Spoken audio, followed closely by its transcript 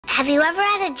Have you ever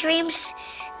had a dream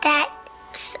that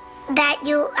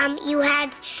you want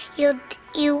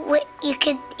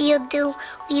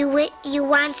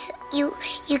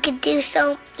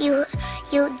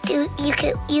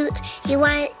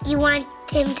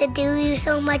him to do you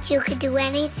so much you could do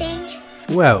anything?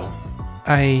 Well,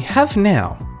 I have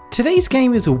now. Today's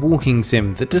game is a walking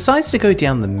sim that decides to go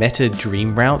down the meta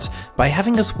dream route by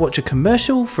having us watch a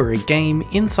commercial for a game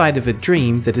inside of a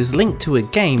dream that is linked to a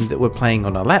game that we're playing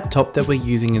on a laptop that we're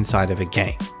using inside of a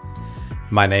game.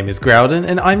 My name is Graeldon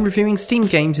and I'm reviewing Steam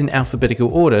games in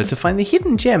alphabetical order to find the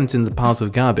hidden gems in the piles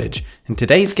of garbage, and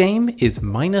today's game is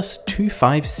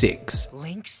 -256.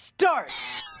 Link start!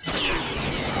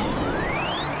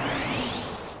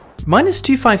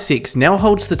 -256 now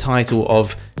holds the title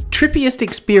of trippiest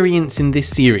experience in this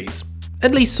series,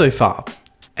 at least so far.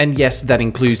 And yes, that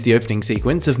includes the opening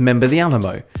sequence of Member the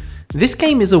Alamo. This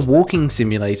game is a walking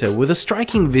simulator with a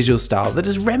striking visual style that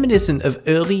is reminiscent of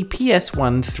early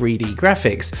PS1 3D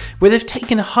graphics, where they've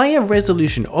taken higher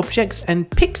resolution objects and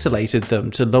pixelated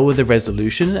them to lower the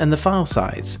resolution and the file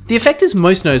size. The effect is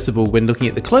most noticeable when looking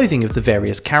at the clothing of the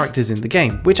various characters in the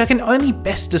game, which I can only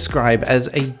best describe as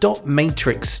a dot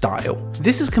matrix style.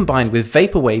 This is combined with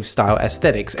vaporwave style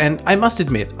aesthetics, and I must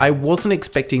admit, I wasn't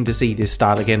expecting to see this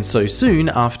style again so soon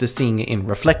after seeing it in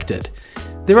Reflected.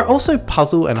 There are also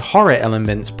puzzle and horror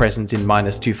elements present in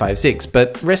 -256,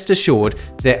 but rest assured,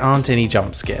 there aren't any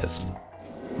jump scares.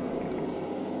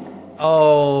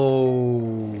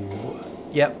 Oh,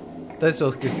 yep, that's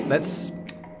all good.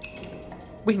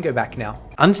 We can go back now.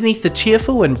 Underneath the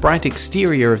cheerful and bright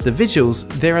exterior of the visuals,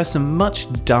 there are some much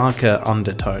darker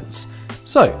undertones.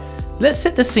 So, let's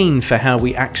set the scene for how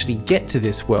we actually get to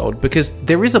this world, because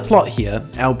there is a plot here,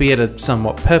 albeit a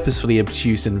somewhat purposefully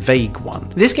obtuse and vague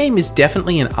one. This game is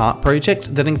definitely an art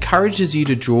project that encourages you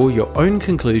to draw your own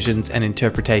conclusions and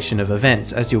interpretation of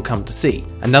events, as you'll come to see.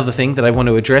 Another thing that I want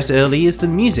to address early is the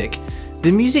music.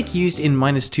 The music used in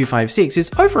 -256 is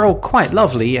overall quite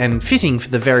lovely and fitting for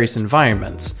the various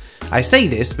environments. I say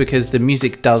this because the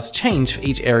music does change for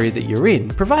each area that you're in,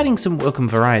 providing some welcome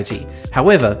variety.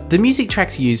 However, the music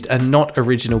tracks used are not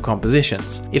original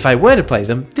compositions. If I were to play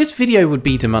them, this video would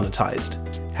be demonetized.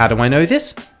 How do I know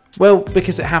this? Well,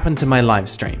 because it happened to my live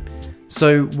stream.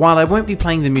 So while I won't be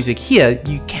playing the music here,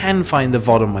 you can find the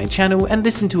VOD on my channel and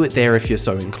listen to it there if you're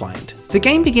so inclined. The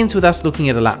game begins with us looking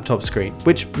at a laptop screen,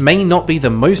 which may not be the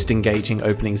most engaging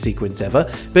opening sequence ever,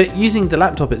 but using the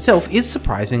laptop itself is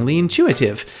surprisingly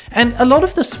intuitive, and a lot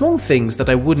of the small things that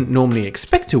I wouldn't normally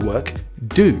expect to work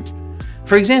do.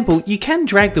 For example, you can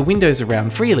drag the windows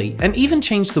around freely and even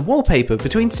change the wallpaper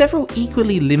between several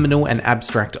equally liminal and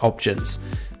abstract options.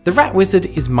 The Rat Wizard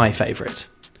is my favourite.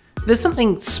 There's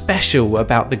something special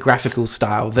about the graphical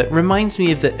style that reminds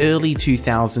me of the early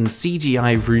 2000s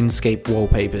CGI RuneScape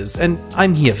wallpapers, and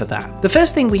I'm here for that. The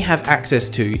first thing we have access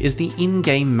to is the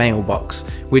in-game mailbox,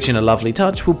 which in a lovely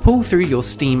touch will pull through your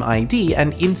Steam ID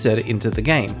and insert it into the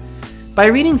game. By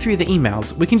reading through the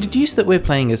emails, we can deduce that we're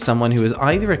playing as someone who is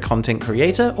either a content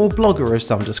creator or blogger of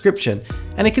some description,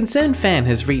 and a concerned fan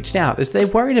has reached out as they're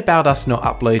worried about us not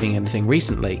uploading anything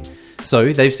recently.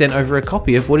 So they've sent over a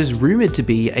copy of what is rumoured to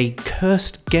be a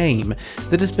cursed game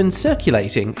that has been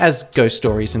circulating, as ghost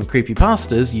stories and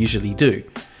creepypastas usually do.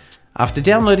 After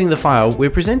downloading the file,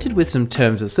 we're presented with some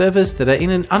terms of service that are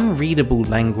in an unreadable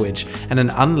language and an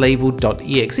unlabeled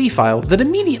 .exe file that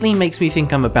immediately makes me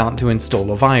think I'm about to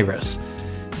install a virus.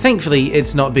 Thankfully,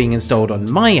 it's not being installed on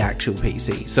my actual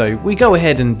PC, so we go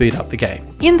ahead and boot up the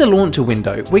game. In the launcher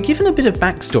window, we're given a bit of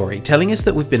backstory telling us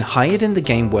that we've been hired in the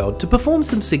game world to perform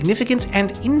some significant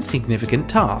and insignificant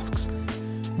tasks.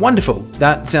 Wonderful,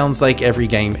 that sounds like every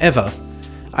game ever.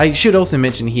 I should also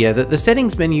mention here that the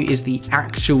settings menu is the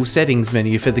actual settings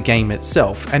menu for the game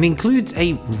itself and includes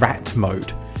a rat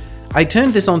mode. I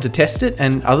turned this on to test it,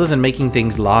 and other than making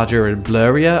things larger and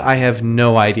blurrier, I have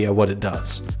no idea what it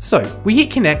does. So, we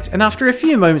hit connect, and after a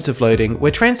few moments of loading,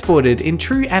 we're transported in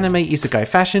true anime isekai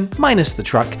fashion, minus the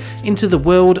truck, into the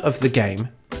world of the game,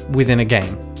 within a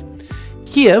game.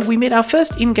 Here, we meet our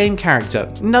first in-game character,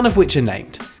 none of which are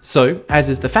named. So, as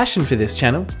is the fashion for this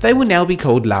channel, they will now be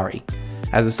called Larry.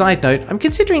 As a side note, I'm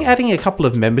considering adding a couple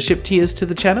of membership tiers to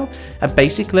the channel. A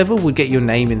basic level would get your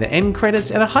name in the end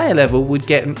credits, and a higher level would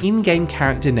get an in-game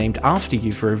character named after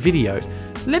you for a video.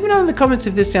 Let me know in the comments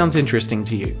if this sounds interesting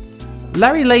to you.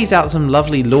 Larry lays out some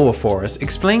lovely lore for us,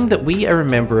 explaining that we are a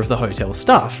member of the hotel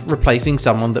staff, replacing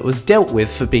someone that was dealt with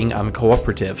for being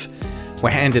uncooperative.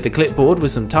 We're handed a clipboard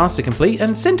with some tasks to complete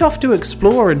and sent off to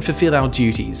explore and fulfill our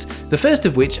duties, the first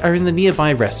of which are in the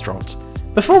nearby restaurant.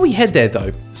 Before we head there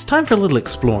though, it's time for a little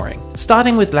exploring,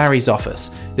 starting with Larry's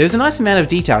office. There's a nice amount of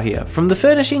detail here, from the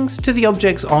furnishings to the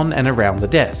objects on and around the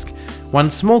desk. One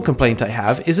small complaint I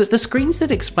have is that the screens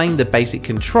that explain the basic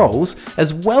controls,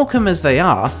 as welcome as they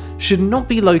are, should not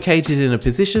be located in a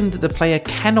position that the player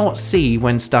cannot see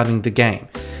when starting the game.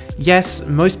 Yes,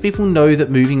 most people know that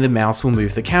moving the mouse will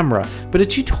move the camera, but a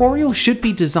tutorial should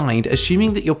be designed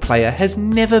assuming that your player has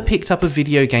never picked up a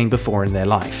video game before in their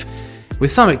life. With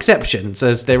some exceptions,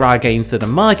 as there are games that are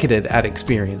marketed at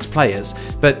experienced players,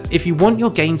 but if you want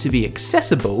your game to be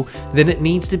accessible, then it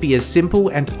needs to be as simple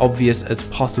and obvious as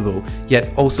possible,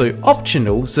 yet also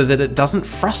optional so that it doesn't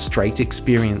frustrate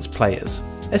experienced players.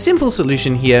 A simple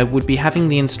solution here would be having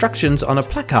the instructions on a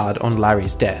placard on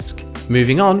Larry's desk.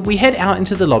 Moving on, we head out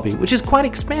into the lobby, which is quite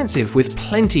expansive with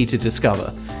plenty to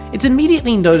discover. It's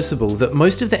immediately noticeable that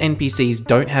most of the NPCs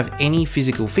don't have any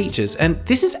physical features, and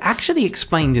this is actually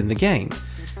explained in the game.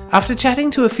 After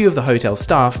chatting to a few of the hotel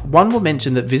staff, one will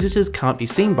mention that visitors can't be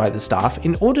seen by the staff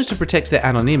in order to protect their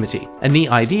anonymity. A neat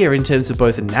idea in terms of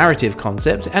both a narrative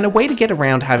concept and a way to get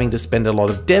around having to spend a lot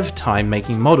of dev time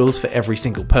making models for every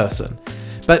single person.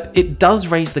 But it does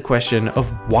raise the question of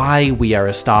why we are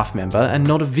a staff member and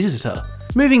not a visitor.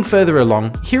 Moving further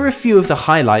along, here are a few of the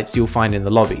highlights you'll find in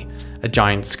the lobby. A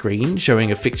giant screen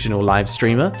showing a fictional live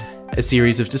streamer, a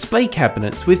series of display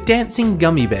cabinets with dancing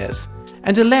gummy bears,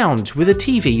 and a lounge with a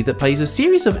TV that plays a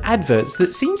series of adverts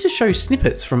that seem to show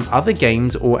snippets from other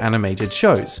games or animated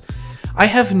shows. I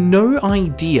have no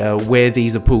idea where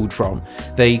these are pulled from.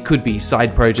 They could be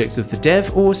side projects of the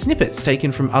dev or snippets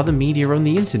taken from other media on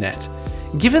the internet.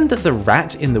 Given that the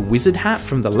rat in the wizard hat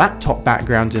from the laptop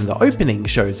background in the opening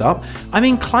shows up, I'm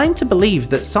inclined to believe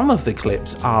that some of the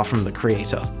clips are from the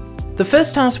creator. The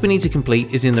first task we need to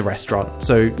complete is in the restaurant,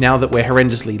 so now that we're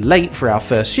horrendously late for our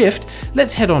first shift,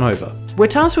 let's head on over. We're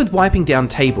tasked with wiping down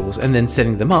tables and then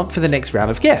setting them up for the next round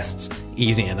of guests.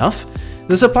 Easy enough.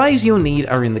 The supplies you'll need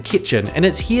are in the kitchen, and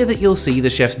it's here that you'll see the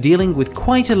chefs dealing with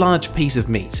quite a large piece of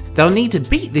meat. They'll need to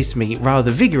beat this meat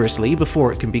rather vigorously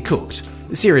before it can be cooked.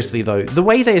 Seriously though, the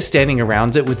way they are standing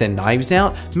around it with their knives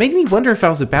out made me wonder if I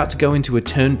was about to go into a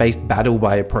turn-based battle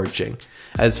by approaching.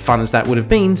 As fun as that would have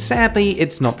been, sadly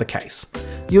it's not the case.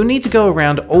 You'll need to go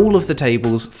around all of the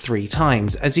tables 3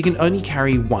 times, as you can only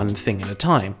carry one thing at a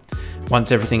time.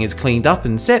 Once everything is cleaned up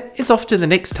and set, it's off to the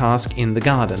next task in the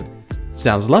garden.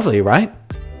 Sounds lovely, right?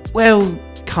 Well,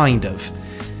 kind of.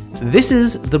 This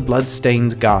is the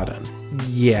Bloodstained Garden.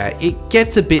 Yeah, it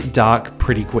gets a bit dark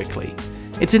pretty quickly.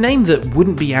 It's a name that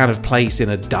wouldn't be out of place in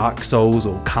a Dark Souls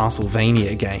or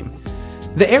Castlevania game.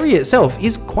 The area itself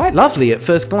is quite lovely at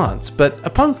first glance, but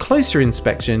upon closer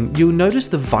inspection, you'll notice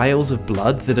the vials of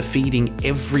blood that are feeding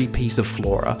every piece of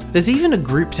flora. There's even a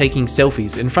group taking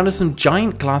selfies in front of some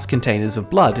giant glass containers of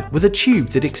blood with a tube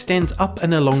that extends up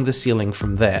and along the ceiling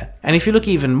from there. And if you look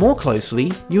even more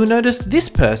closely, you'll notice this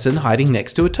person hiding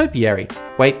next to a topiary.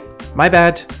 Wait, my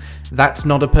bad. That's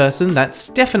not a person, that's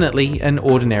definitely an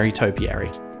ordinary topiary.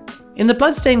 In the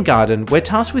Bloodstained Garden, we're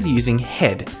tasked with using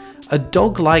Head, a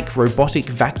dog-like robotic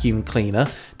vacuum cleaner,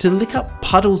 to lick up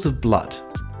puddles of blood.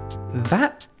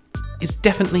 That is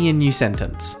definitely a new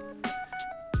sentence.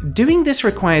 Doing this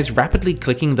requires rapidly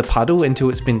clicking the puddle until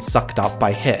it's been sucked up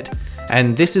by Head,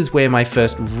 and this is where my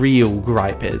first real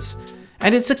gripe is.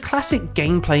 And it's a classic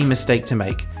gameplay mistake to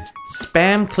make.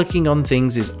 Spam clicking on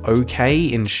things is okay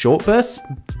in short bursts,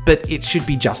 but it should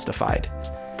be justified.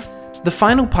 The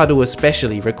final puddle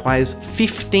especially requires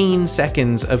 15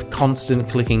 seconds of constant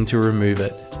clicking to remove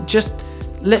it. Just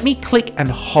let me click and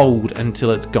hold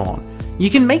until it's gone. You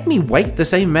can make me wait the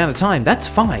same amount of time, that's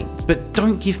fine, but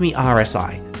don't give me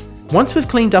RSI. Once we've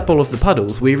cleaned up all of the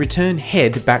puddles, we return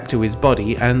Head back to his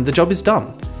body and the job is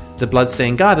done. The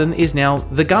Bloodstained Garden is now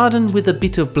the garden with a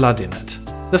bit of blood in it.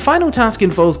 The final task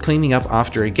involves cleaning up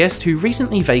after a guest who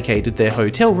recently vacated their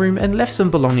hotel room and left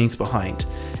some belongings behind.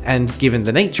 And given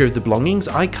the nature of the belongings,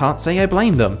 I can't say I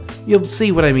blame them. You'll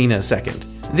see what I mean in a second.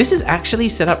 This is actually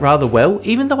set up rather well,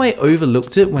 even though I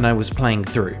overlooked it when I was playing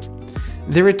through.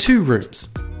 There are 2 rooms,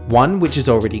 one which is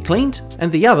already cleaned,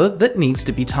 and the other that needs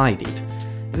to be tidied.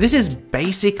 This is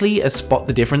basically a spot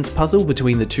the difference puzzle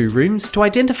between the 2 rooms to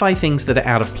identify things that are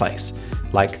out of place,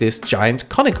 like this giant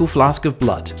conical flask of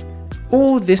blood,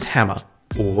 or this hammer,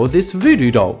 or this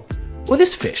voodoo doll, or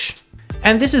this fish.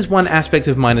 And this is one aspect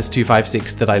of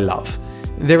 -256 that I love.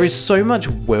 There is so much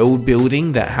world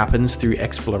building that happens through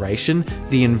exploration,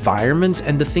 the environment,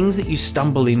 and the things that you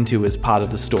stumble into as part of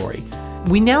the story.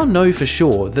 We now know for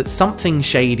sure that something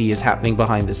shady is happening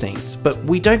behind the scenes, but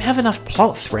we don't have enough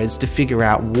plot threads to figure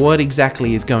out what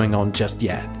exactly is going on just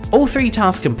yet. All 3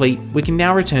 tasks complete, we can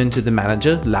now return to the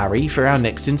manager, Larry, for our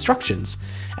next instructions.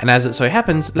 And as it so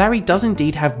happens, Larry does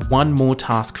indeed have one more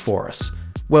task for us.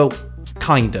 Well,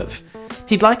 kind of.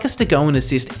 He'd like us to go and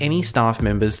assist any staff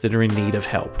members that are in need of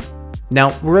help.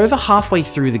 Now, we're over halfway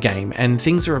through the game and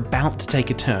things are about to take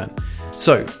a turn.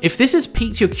 So, if this has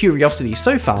piqued your curiosity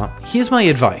so far, here's my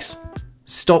advice.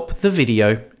 Stop the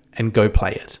video and go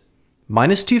play it.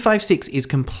 -256 is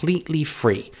completely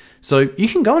free, so you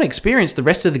can go and experience the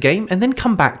rest of the game and then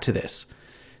come back to this.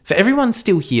 For everyone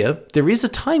still here, there is a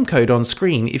time code on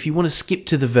screen if you want to skip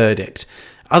to the verdict.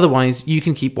 Otherwise, you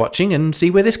can keep watching and see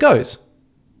where this goes.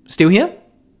 Still here?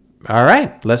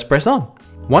 Alright, let's press on.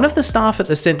 One of the staff at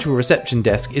the central reception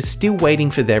desk is still waiting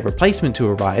for their replacement to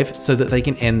arrive so that they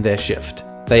can end their shift.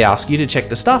 They ask you to check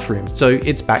the staff room, so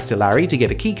it's back to Larry to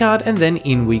get a keycard and then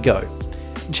in we go.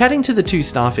 Chatting to the 2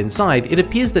 staff inside, it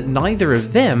appears that neither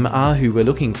of them are who we're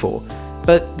looking for,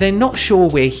 but they're not sure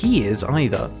where he is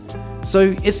either.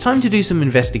 So it's time to do some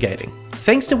investigating.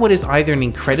 Thanks to what is either an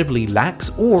incredibly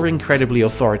lax or incredibly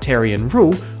authoritarian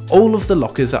rule, all of the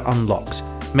lockers are unlocked,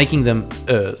 making them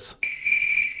ERs.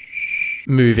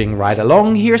 Moving right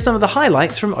along, here are some of the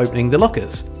highlights from opening the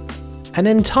lockers. An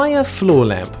entire floor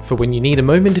lamp for when you need a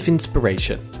moment of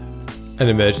inspiration. An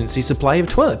emergency supply of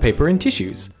toilet paper and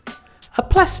tissues. A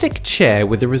plastic chair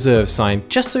with a reserve sign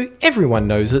just so everyone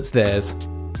knows it's theirs.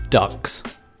 Ducks.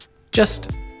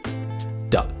 Just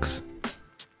ducks.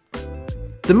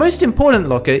 The most important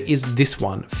locker is this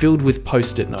one, filled with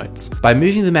post-it notes. By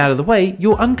moving them out of the way,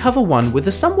 you'll uncover one with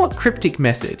a somewhat cryptic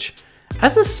message.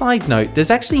 As a side note,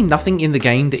 there's actually nothing in the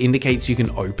game that indicates you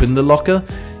can open the locker.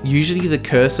 Usually the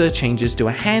cursor changes to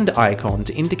a hand icon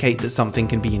to indicate that something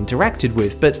can be interacted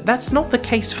with, but that's not the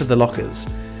case for the lockers.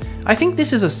 I think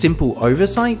this is a simple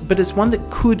oversight, but it's one that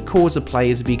could cause a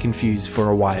player to be confused for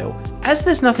a while. As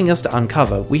there's nothing else to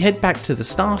uncover, we head back to the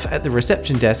staff at the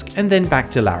reception desk and then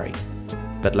back to Larry.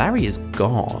 But Larry is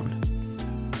gone.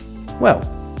 Well,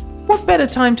 what better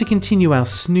time to continue our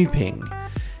snooping?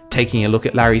 Taking a look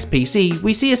at Larry's PC,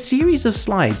 we see a series of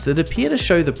slides that appear to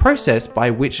show the process by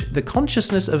which the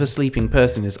consciousness of a sleeping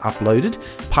person is uploaded,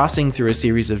 passing through a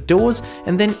series of doors,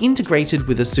 and then integrated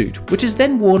with a suit, which is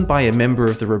then worn by a member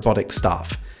of the robotic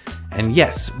staff. And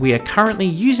yes, we are currently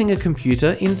using a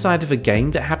computer inside of a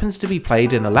game that happens to be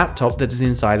played in a laptop that is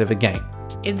inside of a game.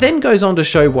 It then goes on to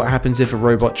show what happens if a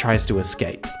robot tries to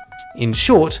escape. In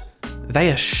short,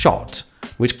 they are shot,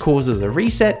 which causes a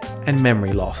reset and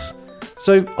memory loss.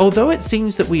 So although it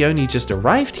seems that we only just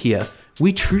arrived here,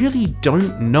 we truly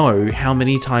don't know how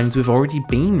many times we've already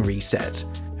been reset.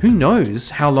 Who knows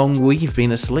how long we've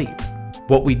been asleep?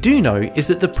 What we do know is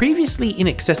that the previously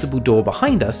inaccessible door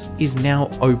behind us is now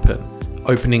open.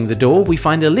 Opening the door, we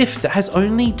find a lift that has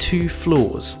only 2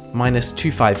 floors,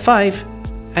 -255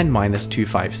 and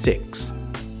 -256.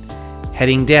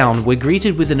 Heading down, we're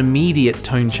greeted with an immediate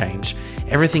tone change.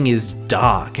 Everything is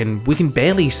dark and we can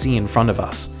barely see in front of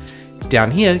us.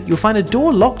 Down here, you'll find a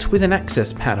door locked with an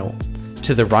access panel.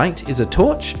 To the right is a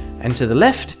torch, and to the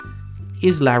left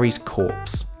is Larry's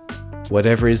corpse.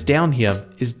 Whatever is down here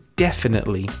is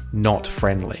definitely not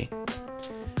friendly.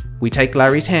 We take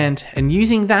Larry's hand, and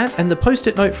using that and the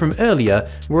post-it note from earlier,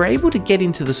 we're able to get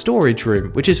into the storage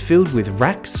room, which is filled with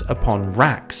racks upon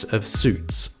racks of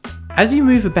suits. As you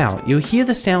move about, you'll hear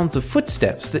the sounds of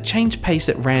footsteps that change pace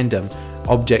at random,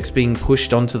 objects being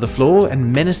pushed onto the floor,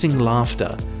 and menacing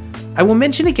laughter. I will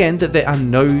mention again that there are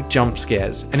no jump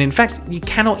scares, and in fact, you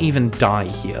cannot even die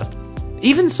here.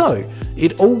 Even so,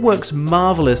 it all works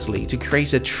marvelously to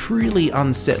create a truly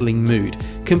unsettling mood,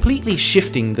 completely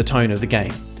shifting the tone of the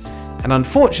game. And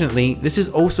unfortunately, this is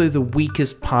also the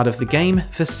weakest part of the game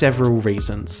for several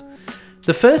reasons.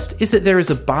 The first is that there is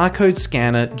a barcode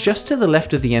scanner just to the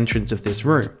left of the entrance of this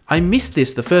room. I missed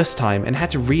this the first time and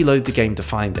had to reload the game to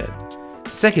find it.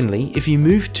 Secondly, if you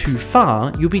move too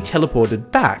far, you'll be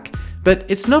teleported back, but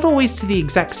it's not always to the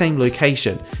exact same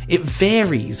location. It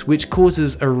varies, which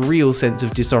causes a real sense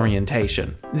of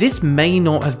disorientation. This may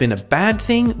not have been a bad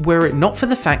thing were it not for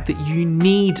the fact that you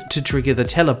need to trigger the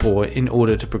teleport in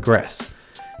order to progress.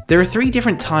 There are 3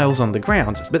 different tiles on the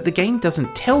ground, but the game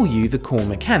doesn't tell you the core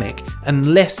mechanic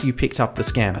unless you picked up the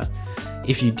scanner.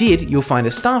 If you did, you'll find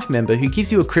a staff member who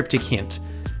gives you a cryptic hint.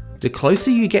 The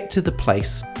closer you get to the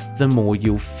place, the more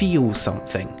you'll feel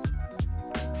something.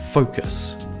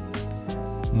 Focus.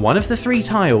 One of the 3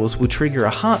 tiles will trigger a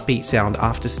heartbeat sound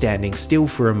after standing still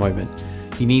for a moment.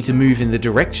 You need to move in the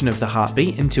direction of the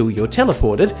heartbeat until you're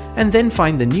teleported, and then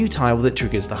find the new tile that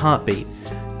triggers the heartbeat.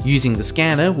 Using the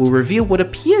scanner will reveal what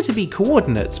appear to be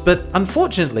coordinates, but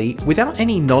unfortunately, without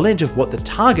any knowledge of what the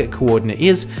target coordinate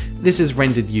is, this is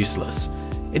rendered useless.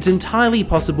 It's entirely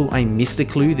possible I missed a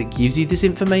clue that gives you this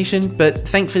information, but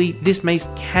thankfully this maze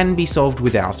can be solved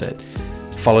without it.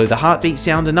 Follow the heartbeat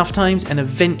sound enough times and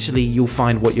eventually you'll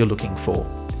find what you're looking for.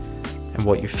 And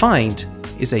what you find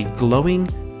is a glowing,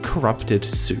 corrupted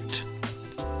suit.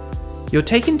 You're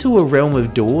taken to a realm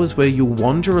of doors where you'll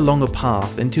wander along a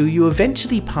path until you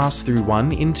eventually pass through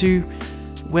one into,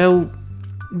 well,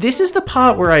 this is the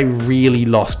part where I really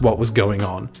lost what was going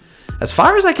on. As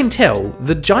far as I can tell,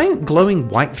 the giant glowing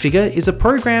white figure is a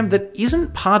program that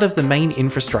isn't part of the main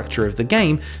infrastructure of the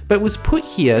game, but was put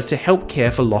here to help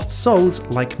care for lost souls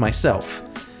like myself.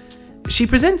 She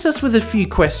presents us with a few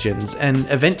questions and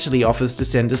eventually offers to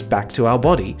send us back to our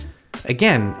body.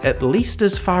 Again, at least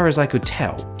as far as I could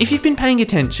tell. If you've been paying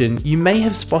attention, you may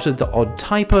have spotted the odd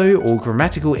typo or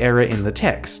grammatical error in the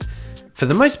text. For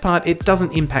the most part, it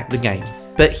doesn't impact the game.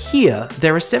 But here,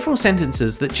 there are several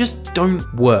sentences that just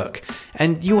don't work,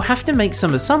 and you'll have to make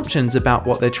some assumptions about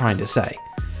what they're trying to say.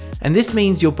 And this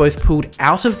means you're both pulled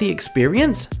out of the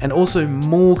experience and also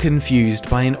more confused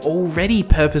by an already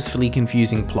purposefully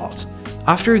confusing plot.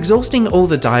 After exhausting all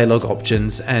the dialogue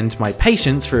options and my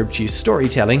patience for obtuse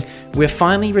storytelling, we're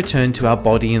finally returned to our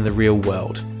body in the real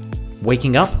world.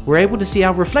 Waking up, we're able to see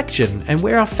our reflection, and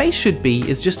where our face should be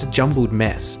is just a jumbled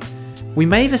mess. We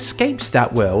may have escaped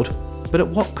that world, but at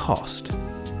what cost?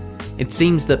 It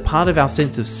seems that part of our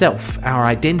sense of self, our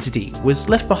identity, was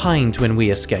left behind when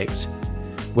we escaped.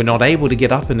 We're not able to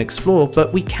get up and explore,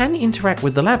 but we can interact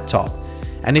with the laptop,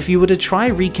 and if you were to try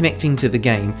reconnecting to the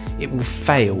game, it will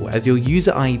fail as your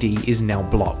user ID is now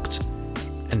blocked.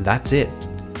 And that's it.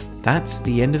 That's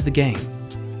the end of the game.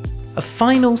 A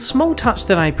final small touch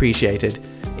that I appreciated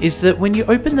is that when you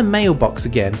open the mailbox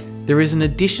again, there is an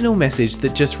additional message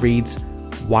that just reads,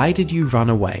 "Why did you run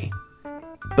away?"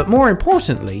 But more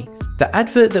importantly, the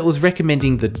advert that was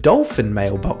recommending the dolphin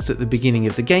mailbox at the beginning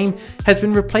of the game has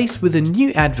been replaced with a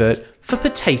new advert for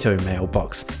potato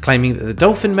mailbox, claiming that the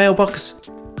dolphin mailbox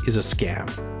is a scam.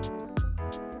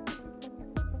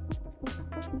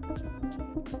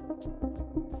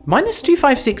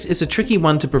 -256 is a tricky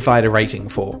one to provide a rating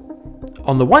for.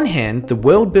 On the one hand, the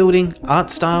world building, art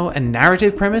style, and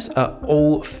narrative premise are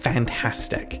all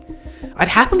fantastic. I'd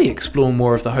happily explore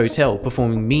more of the hotel,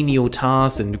 performing menial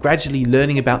tasks and gradually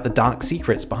learning about the dark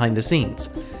secrets behind the scenes.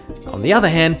 On the other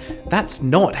hand, that's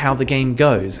not how the game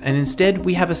goes, and instead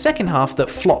we have a second half that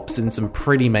flops in some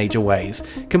pretty major ways,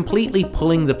 completely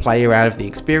pulling the player out of the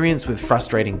experience with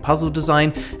frustrating puzzle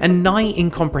design and nigh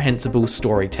incomprehensible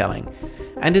storytelling.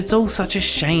 And it's all such a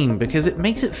shame because it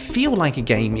makes it feel like a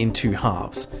game in two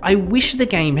halves. I wish the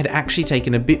game had actually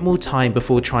taken a bit more time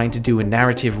before trying to do a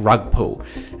narrative rug pull,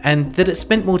 and that it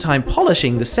spent more time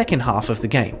polishing the second half of the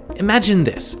game. Imagine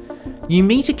this. You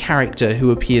meet a character who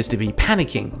appears to be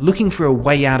panicking, looking for a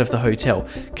way out of the hotel,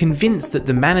 convinced that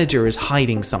the manager is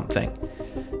hiding something.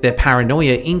 Their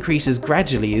paranoia increases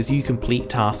gradually as you complete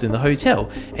tasks in the hotel,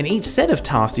 and each set of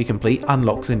tasks you complete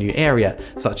unlocks a new area,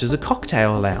 such as a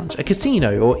cocktail lounge, a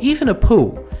casino, or even a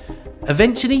pool.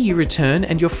 Eventually you return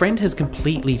and your friend has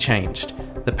completely changed.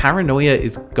 The paranoia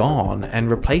is gone and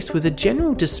replaced with a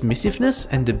general dismissiveness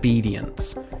and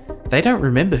obedience. They don't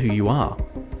remember who you are.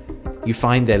 You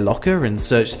find their locker and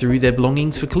search through their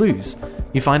belongings for clues.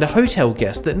 You find a hotel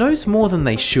guest that knows more than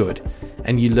they should,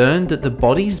 and you learn that the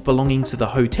bodies belonging to the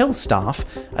hotel staff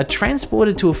are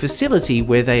transported to a facility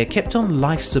where they are kept on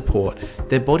life support,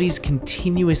 their bodies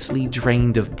continuously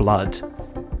drained of blood.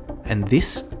 And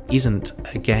this isn't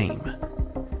a game.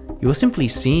 You're simply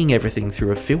seeing everything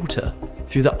through a filter,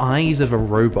 through the eyes of a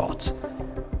robot.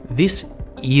 This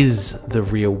is the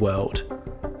real world,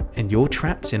 and you're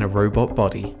trapped in a robot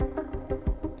body.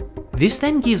 This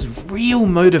then gives real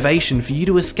motivation for you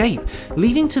to escape,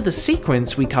 leading to the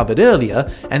sequence we covered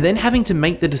earlier, and then having to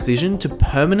make the decision to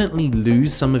permanently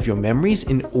lose some of your memories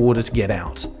in order to get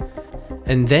out.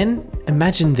 And then,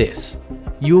 imagine this.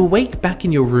 You awake back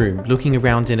in your room, looking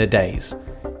around in a daze.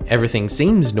 Everything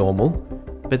seems normal,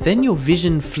 but then your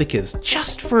vision flickers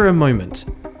just for a moment,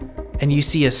 and you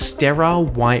see a sterile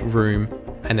white room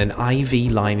and an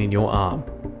IV line in your arm,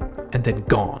 and then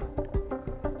gone.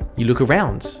 You look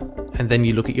around, and then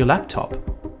you look at your laptop.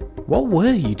 What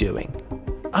were you doing?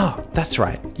 Oh, that's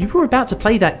right, you were about to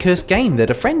play that cursed game that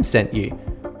a friend sent you.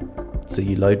 So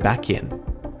you load back in.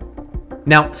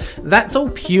 Now, that's all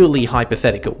purely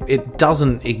hypothetical. It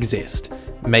doesn't exist.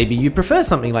 Maybe you prefer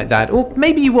something like that, or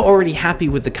maybe you were already happy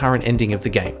with the current ending of the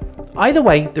game. Either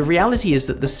way, the reality is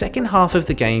that the second half of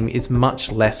the game is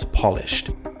much less polished.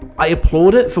 I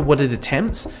applaud it for what it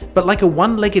attempts, but like a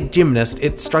one-legged gymnast,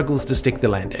 it struggles to stick the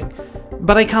landing.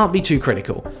 But I can't be too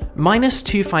critical.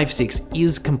 -256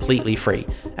 is completely free,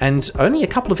 and only a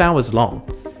couple of hours long.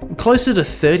 closer to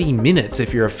 30 minutes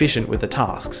if you're efficient with the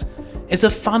tasks. It's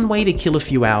a fun way to kill a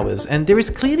few hours, and there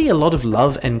is clearly a lot of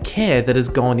love and care that has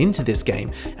gone into this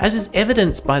game, as is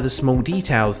evidenced by the small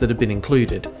details that have been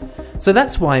included. So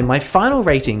that's why my final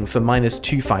rating for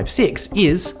 -256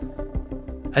 is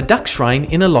a duck shrine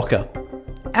in a locker,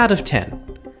 out of 10.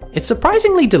 It's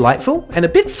surprisingly delightful and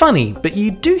a bit funny, but you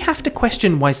do have to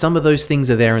question why some of those things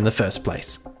are there in the first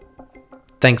place.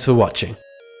 Thanks for watching.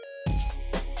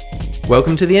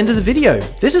 Welcome to the end of the video.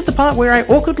 This is the part where I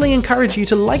awkwardly encourage you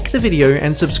to like the video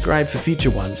and subscribe for future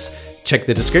ones. Check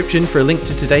the description for a link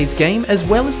to today's game, as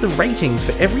well as the ratings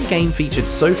for every game featured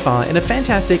so far in a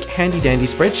fantastic handy dandy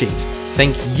spreadsheet.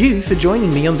 Thank you for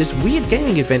joining me on this weird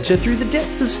gaming adventure through the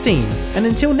depths of Steam, and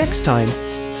until next time,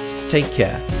 take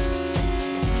care.